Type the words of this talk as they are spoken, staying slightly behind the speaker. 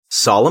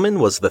Solomon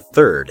was the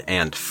third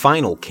and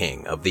final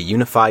king of the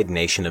unified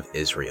nation of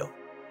Israel,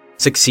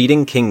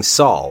 succeeding King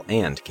Saul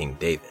and King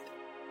David.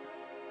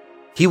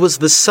 He was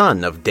the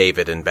son of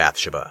David and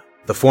Bathsheba,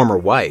 the former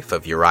wife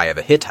of Uriah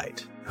the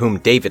Hittite, whom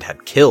David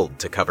had killed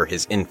to cover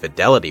his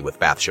infidelity with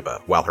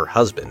Bathsheba while her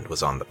husband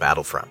was on the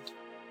battlefront.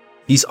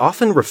 He's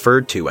often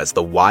referred to as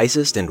the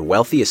wisest and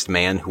wealthiest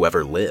man who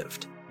ever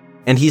lived,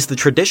 and he's the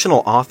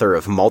traditional author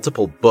of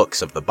multiple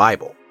books of the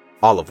Bible,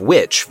 all of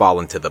which fall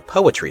into the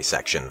poetry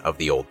section of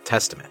the Old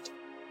Testament.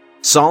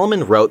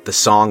 Solomon wrote the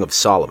Song of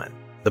Solomon,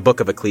 the book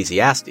of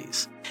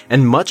Ecclesiastes,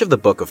 and much of the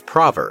book of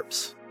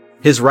Proverbs.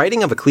 His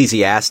writing of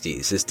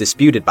Ecclesiastes is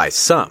disputed by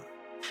some,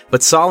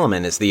 but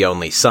Solomon is the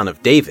only son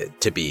of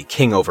David to be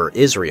king over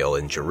Israel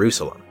in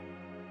Jerusalem.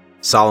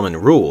 Solomon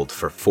ruled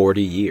for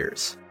 40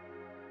 years.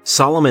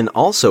 Solomon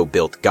also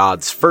built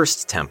God's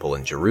first temple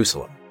in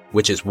Jerusalem,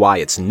 which is why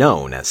it's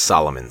known as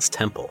Solomon's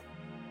Temple.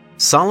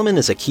 Solomon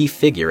is a key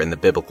figure in the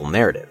biblical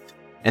narrative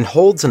and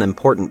holds an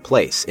important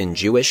place in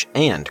Jewish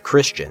and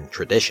Christian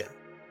tradition.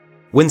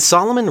 When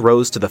Solomon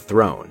rose to the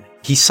throne,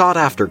 he sought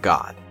after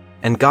God,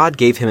 and God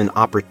gave him an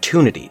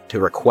opportunity to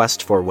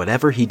request for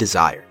whatever he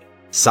desired.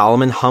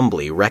 Solomon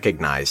humbly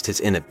recognized his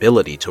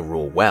inability to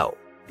rule well,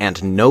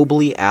 and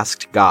nobly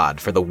asked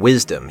God for the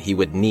wisdom he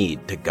would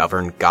need to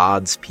govern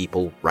God's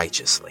people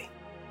righteously.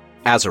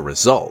 As a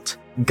result,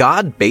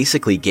 God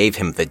basically gave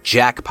him the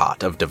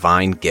jackpot of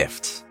divine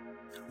gifts.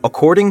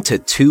 According to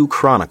 2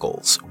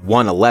 Chronicles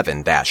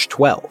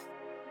 1:11-12,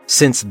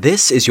 "Since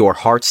this is your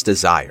heart's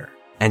desire,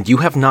 and you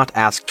have not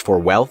asked for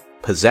wealth,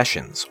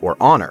 possessions, or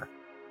honor,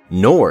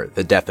 nor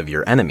the death of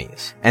your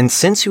enemies, and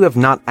since you have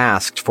not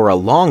asked for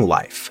a long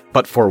life,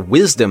 but for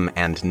wisdom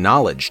and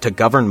knowledge to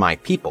govern my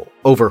people,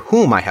 over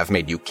whom I have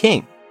made you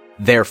king,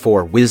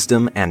 therefore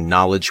wisdom and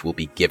knowledge will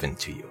be given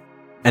to you.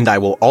 And I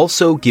will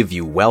also give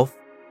you wealth,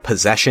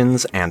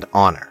 possessions, and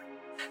honor,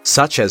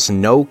 such as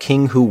no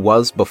king who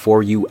was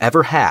before you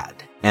ever had,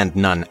 and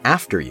none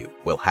after you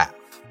will have."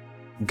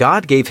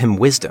 God gave him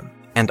wisdom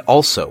and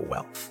also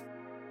wealth.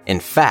 In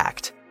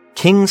fact,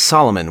 King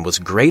Solomon was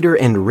greater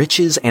in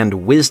riches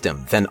and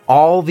wisdom than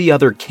all the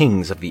other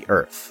kings of the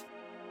earth.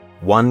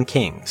 1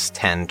 Kings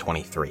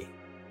 10:23.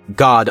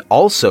 God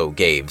also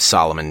gave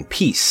Solomon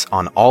peace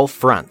on all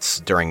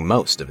fronts during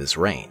most of his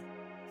reign.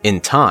 In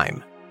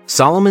time,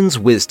 Solomon's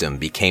wisdom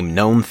became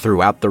known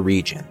throughout the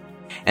region,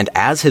 and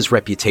as his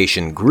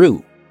reputation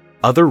grew,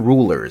 other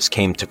rulers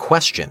came to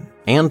question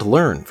and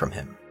learn from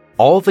him.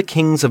 All the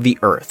kings of the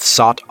earth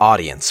sought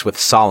audience with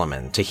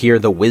Solomon to hear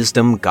the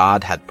wisdom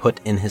God had put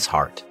in his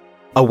heart.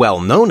 A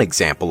well-known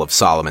example of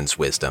Solomon's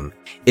wisdom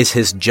is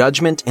his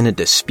judgment in a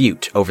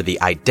dispute over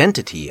the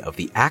identity of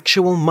the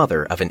actual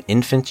mother of an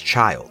infant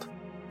child,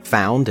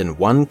 found in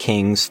 1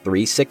 Kings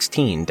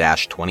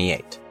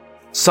 3:16-28.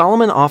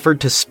 Solomon offered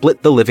to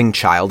split the living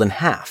child in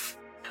half,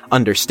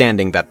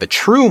 understanding that the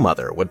true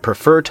mother would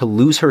prefer to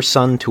lose her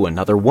son to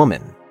another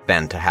woman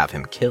than to have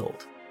him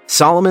killed.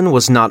 Solomon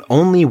was not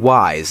only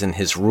wise in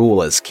his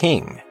rule as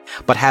king,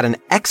 but had an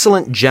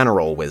excellent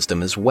general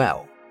wisdom as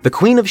well. The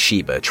Queen of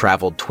Sheba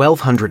traveled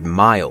 1,200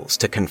 miles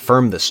to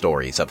confirm the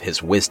stories of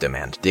his wisdom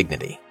and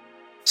dignity.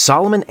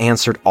 Solomon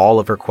answered all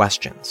of her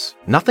questions.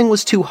 Nothing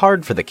was too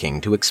hard for the king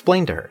to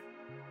explain to her.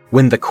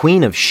 When the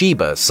Queen of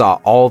Sheba saw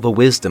all the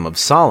wisdom of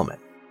Solomon,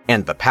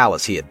 and the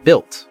palace he had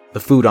built, the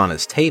food on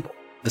his table,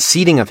 the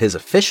seating of his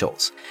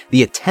officials,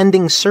 the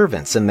attending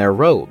servants in their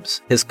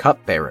robes, his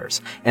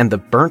cupbearers, and the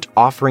burnt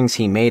offerings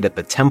he made at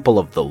the temple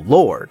of the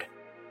Lord,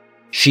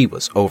 she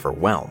was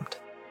overwhelmed.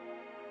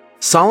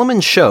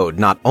 Solomon showed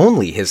not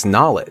only his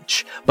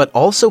knowledge, but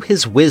also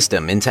his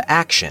wisdom into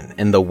action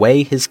in the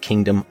way his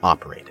kingdom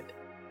operated.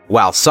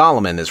 While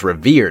Solomon is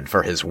revered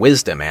for his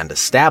wisdom and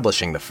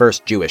establishing the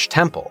first Jewish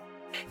temple,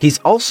 he's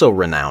also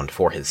renowned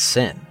for his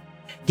sin.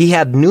 He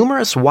had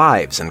numerous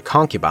wives and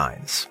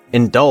concubines,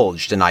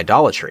 indulged in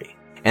idolatry,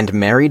 and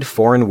married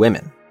foreign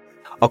women.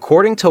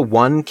 According to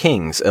 1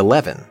 Kings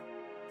 11,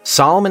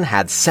 Solomon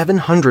had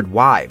 700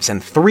 wives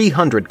and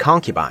 300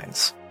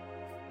 concubines.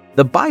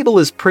 The Bible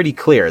is pretty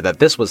clear that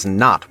this was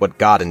not what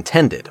God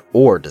intended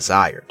or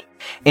desired,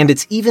 and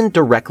it's even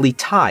directly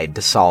tied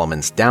to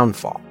Solomon's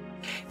downfall.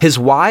 His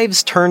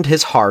wives turned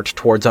his heart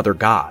towards other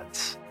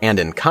gods, and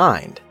in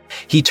kind,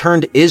 he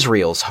turned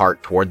Israel's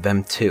heart toward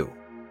them too.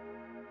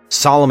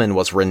 Solomon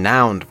was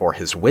renowned for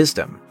his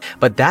wisdom,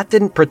 but that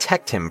didn't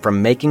protect him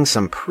from making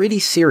some pretty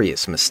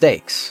serious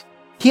mistakes.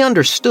 He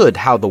understood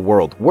how the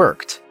world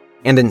worked,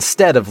 and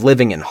instead of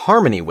living in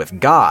harmony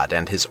with God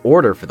and his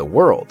order for the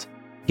world,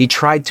 he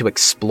tried to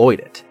exploit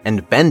it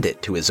and bend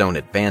it to his own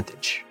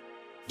advantage.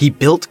 He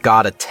built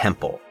God a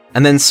temple,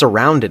 and then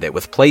surrounded it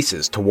with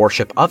places to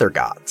worship other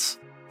gods.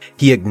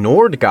 He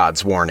ignored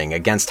God's warning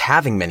against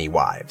having many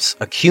wives,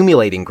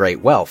 accumulating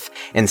great wealth,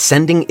 and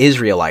sending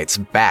Israelites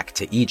back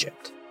to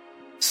Egypt.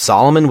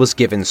 Solomon was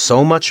given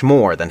so much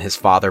more than his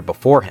father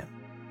before him,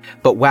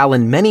 but while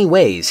in many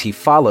ways he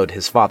followed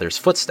his father's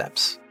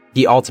footsteps,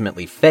 he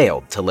ultimately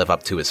failed to live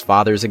up to his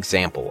father's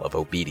example of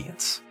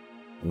obedience.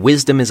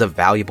 Wisdom is a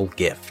valuable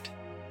gift,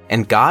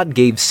 and God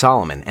gave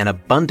Solomon an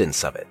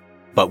abundance of it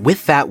But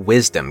with that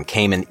wisdom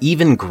came an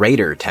even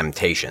greater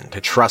temptation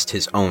to trust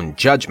his own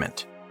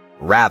judgment,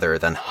 rather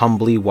than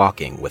humbly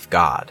walking with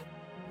God.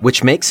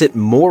 Which makes it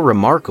more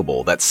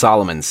remarkable that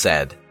Solomon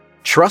said,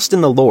 "Trust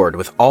in the Lord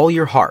with all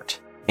your heart,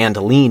 and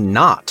lean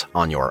not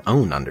on your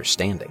own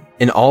understanding.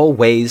 In all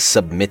ways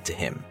submit to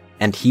him,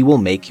 and he will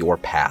make your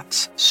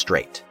paths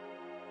straight."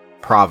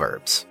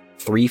 Proverbs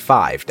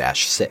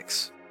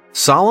 3:5-6.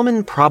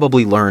 Solomon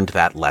probably learned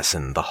that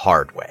lesson the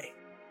hard way.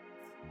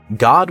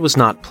 God was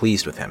not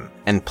pleased with him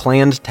and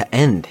planned to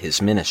end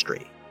his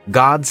ministry.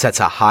 God sets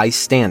a high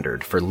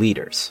standard for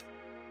leaders.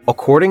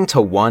 According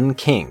to 1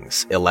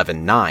 Kings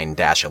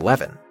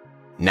 11:9-11,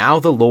 now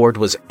the Lord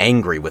was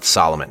angry with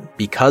Solomon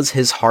because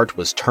his heart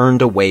was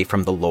turned away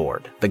from the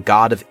Lord, the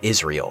God of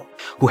Israel,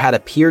 who had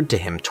appeared to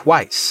him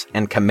twice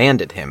and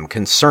commanded him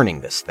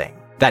concerning this thing,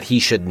 that he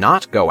should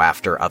not go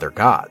after other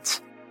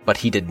gods. But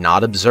he did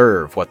not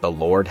observe what the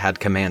Lord had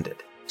commanded.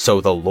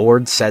 So the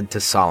Lord said to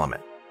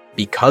Solomon,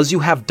 "Because you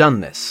have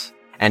done this,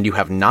 and you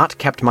have not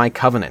kept my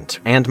covenant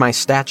and my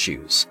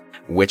statutes,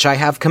 which I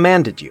have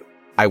commanded you,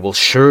 I will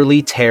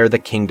surely tear the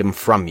kingdom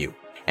from you,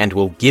 and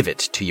will give it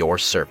to your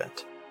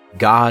servant."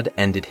 God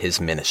ended his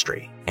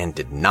ministry, and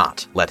did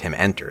not let him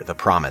enter the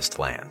promised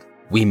land.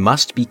 We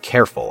must be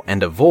careful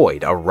and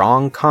avoid a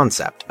wrong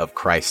concept of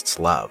Christ's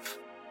love.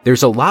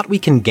 There's a lot we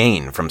can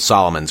gain from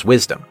Solomon's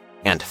wisdom,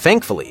 and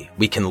thankfully,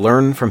 we can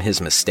learn from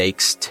his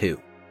mistakes too.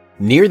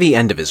 Near the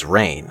end of his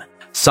reign,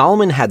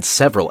 Solomon had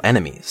several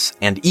enemies,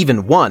 and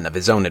even one of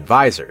his own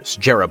advisors,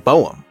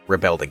 Jeroboam,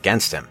 rebelled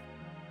against him.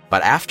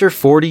 But after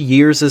 40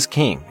 years as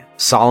king,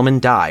 Solomon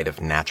died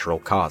of natural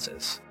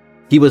causes.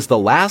 He was the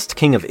last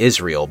king of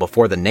Israel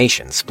before the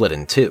nation split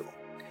in two,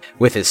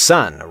 with his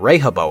son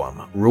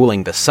Rehoboam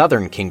ruling the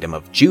southern kingdom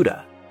of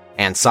Judah,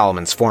 and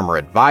Solomon's former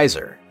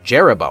advisor,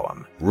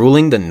 Jeroboam,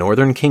 ruling the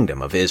northern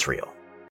kingdom of Israel.